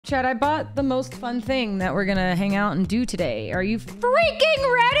Chad, I bought the most fun thing that we're gonna hang out and do today. Are you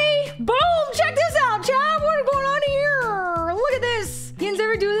freaking ready? Boom! Check this out, Chad! What is going on here? Look at this! Yins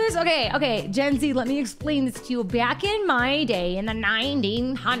ever do this? Okay, Gen Z, let me explain this to you. Back in my day, in the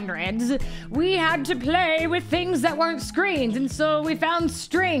 1900s, we had to play with things that weren't screens, and so we found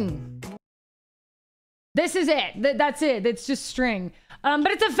string. This is it. That's it. It's just string.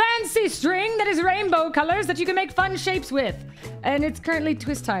 But it's a fancy string that is rainbow colors that you can make fun shapes with. And it's currently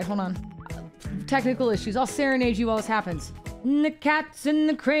twist-tied. Hold on. Technical issues. I'll serenade you while this happens. The cat's in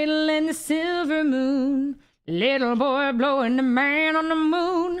the cradle and the silver moon. Little boy blowing the man on the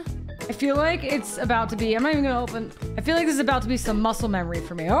moon. I feel like it's about to be... I'm not even going to open... I feel like this is about to be some muscle memory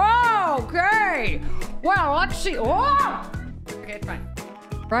for me. Oh, okay. Well, let's see. Oh! Okay, it's fine.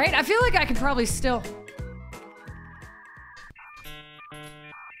 Right? I feel like I could probably still...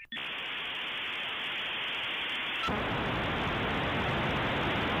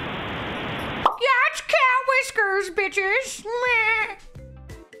 Yeah, it's cat whiskers, bitches. Meh.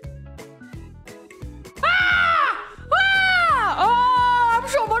 Ah! Ah! Oh, I'm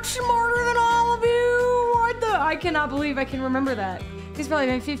so much smarter than all of you. What the? I cannot believe I can remember that. It's probably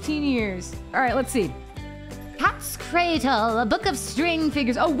been 15 years. All right, let's see. Cat's Cradle, a book of string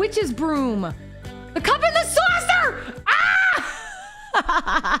figures. Oh, Witch's Broom. The Cup and the Saucer!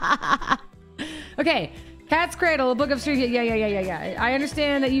 Ah! Okay. Cat's Cradle, a book of strings. Yeah. I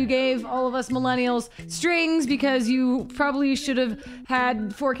understand that you gave all of us millennials strings because you probably should have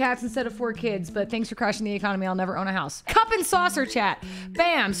had 4 cats instead of 4 kids, but thanks for crashing the economy. I'll never own a house. Cup and saucer chat.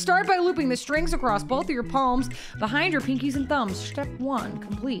 Bam! Start by looping the strings across both of your palms behind your pinkies and thumbs. Step 1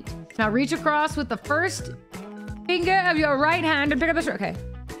 complete. Now reach across with the first finger of your right hand and pick up the string. Okay.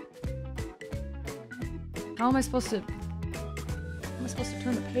 How am I supposed to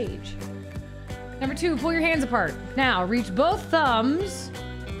turn the page? Number 2, pull your hands apart. Now, reach both thumbs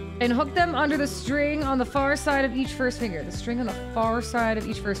and hook them under the string on the far side of each first finger. The string on the far side of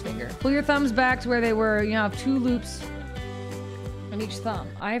each first finger. Pull your thumbs back to where they were. You have 2 loops on each thumb.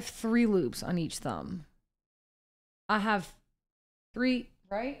 I have 3 loops on each thumb. I have 3,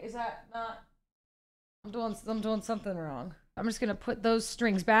 right? Is that not... I'm doing something wrong. I'm just gonna put those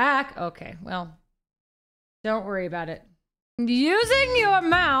strings back. Okay, well, don't worry about it. Using your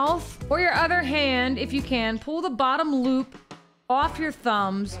mouth or your other hand, if you can, pull the bottom loop off your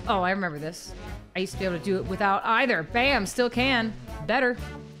thumbs. Oh, I remember this. I used to be able to do it without either. Bam, still can. Better.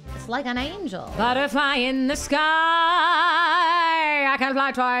 It's like an angel. Butterfly in the sky. I can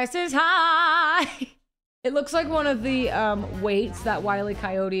fly twice as high. It looks like one of the weights that Wile E.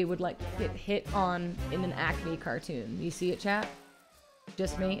 Coyote would like get hit on in an Acme cartoon. You see it, chat?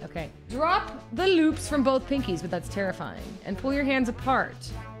 Just me? Okay. Drop the loops from both pinkies, but that's terrifying. And pull your hands apart.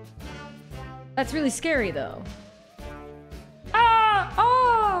 That's really scary, though. Ah!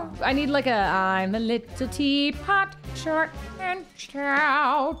 Oh! I need like a I'm a little teapot, short and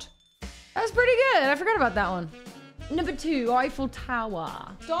stout. That's pretty good. I forgot about that one. Number 2, Eiffel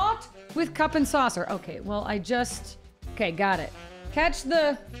Tower. Start with cup and saucer. Okay, well, Okay, got it. Catch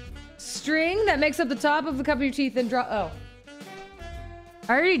the string that makes up the top of the cup of your teeth and drop... Oh.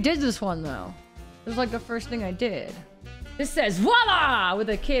 I already did this one, though. This was like the first thing I did. This says, voila!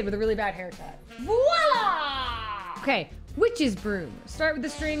 With a kid with a really bad haircut. Voila! Okay, Witch's Broom. Start with the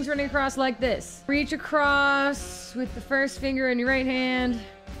strings running across like this. Reach across with the first finger in your right hand.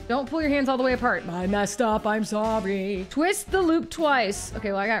 Don't pull your hands all the way apart. I messed up, I'm sorry. Twist the loop twice.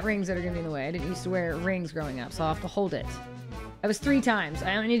 Okay, well, I got rings that are gonna be in the way. I didn't used to wear rings growing up, so I'll have to hold it. That was 3 times.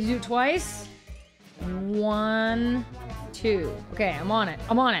 I only need to do it twice. 1, 2. Okay, I'm on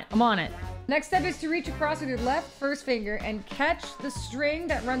it. Next step is to reach across with your left first finger and catch the string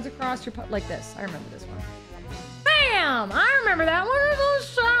that runs across your like this. I remember this one. Bam! I remember that one. It was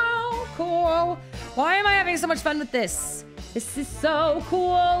so cool. Why am I having so much fun with this? This is so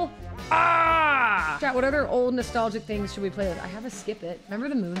cool. Ah! Chat, what other old nostalgic things should we play with? I have a Skip It. Remember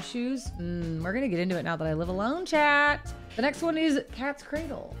the moon shoes? We're gonna get into it now that I live alone, chat. The next one is Cat's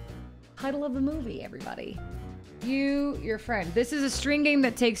Cradle. Title of the movie, everybody. You, your friend. This is a string game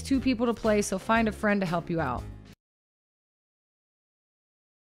that takes 2 people to play, so find a friend to help you out.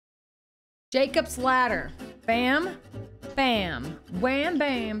 Jacob's Ladder. Bam, bam, wham,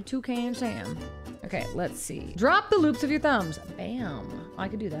 bam, toucan Sam. Okay, let's see. Drop the loops of your thumbs. Bam. I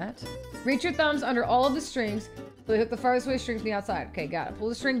could do that. Reach your thumbs under all of the strings, so they hook the farthest away strings from the outside. Okay, got it. Pull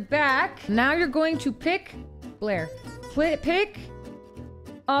the string back. Now you're going to pick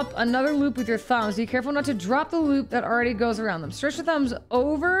up another loop with your thumbs. Be careful not to drop the loop that already goes around them. Stretch your thumbs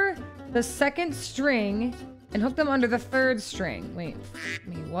over the second string and hook them under the third string. Wait,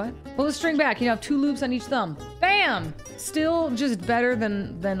 what? Pull the string back. You have 2 loops on each thumb. Bam! Still just better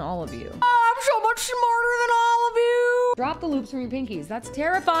than all of you. Oh, I'm so much smarter than all of you! Drop the loops from your pinkies. That's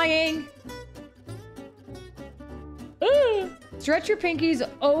terrifying. Stretch your pinkies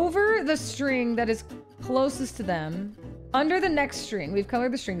over the string that is closest to them. Under the next string. We've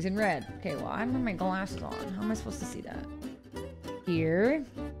colored the strings in red. Okay, well, I have my glasses on. How am I supposed to see that? Here.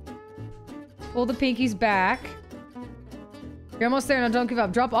 Pull the pinkies back. You're almost there. Now don't give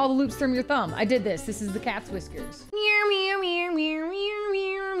up. Drop all the loops from your thumb. I did this. This is the cat's whiskers.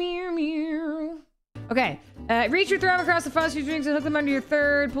 Okay. Reach your thumb across the front of your strings and hook them under your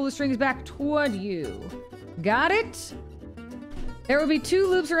third. Pull the strings back toward you. Got it? There will be 2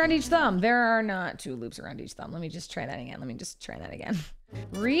 loops around each thumb. There are not 2 loops around each thumb. Let me just try that again.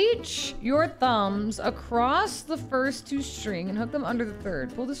 Reach your thumbs across the first 2 string and hook them under the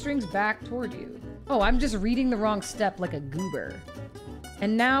third. Pull the strings back toward you. Oh, I'm just reading the wrong step like a goober.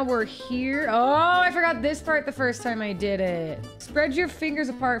 And now we're here. Oh, I forgot this part the first time I did it. Spread your fingers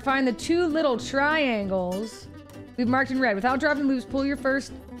apart. Find the 2 little triangles we've marked in red. Without dropping loops, pull your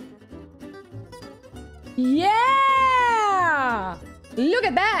first... Yeah! Look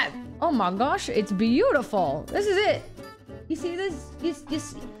at that! Oh my gosh, it's beautiful. This is it. You see this?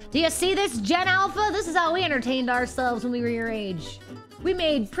 Do you see this, Gen Alpha? This is how we entertained ourselves when we were your age. We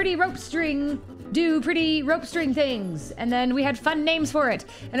made pretty rope string do pretty rope string things, and then we had fun names for it.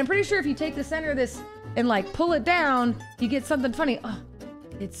 And I'm pretty sure if you take the center of this and like pull it down, you get something funny. Oh,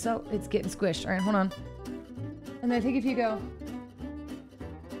 it's getting squished. All right, hold on. And then I think if you go,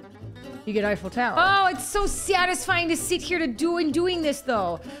 you get Eiffel Tower. Oh, it's so satisfying to sit here doing this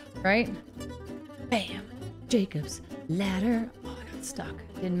though, right? Bam, Jacob's ladder. Oh, I got stuck.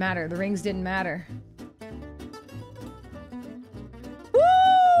 Didn't matter. The rings didn't matter. Woo!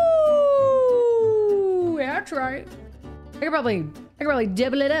 Yeah, that's right. I could probably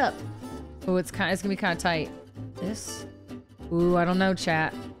double it up. Oh, it's gonna be kind of tight. This. Ooh, I don't know,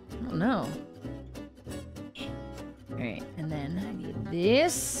 chat. I don't know. All right, and then I need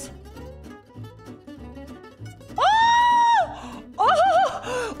this.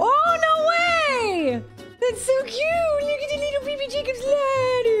 Oh, no way! That's so cute! Look at the little baby Jacob's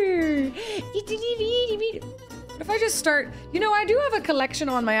ladder! What if I just start... You know, I do have a collection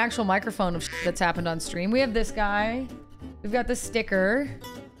on my actual microphone of that's happened on stream. We have this guy. We've got the sticker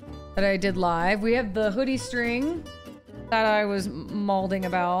that I did live. We have the hoodie string that I was molding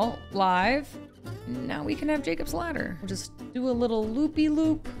about live. Now we can have Jacob's ladder. We'll just do a little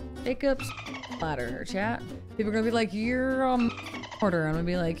loopy-loop Jacob's ladder, chat. People are gonna be like, you're order. I'm gonna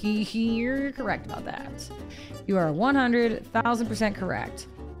be like, you're correct about that. You are 100,000% correct.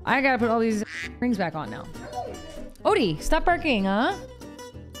 I gotta put all these rings back on now. Odie, stop barking, huh?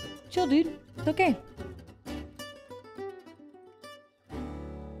 Chill, dude. It's okay.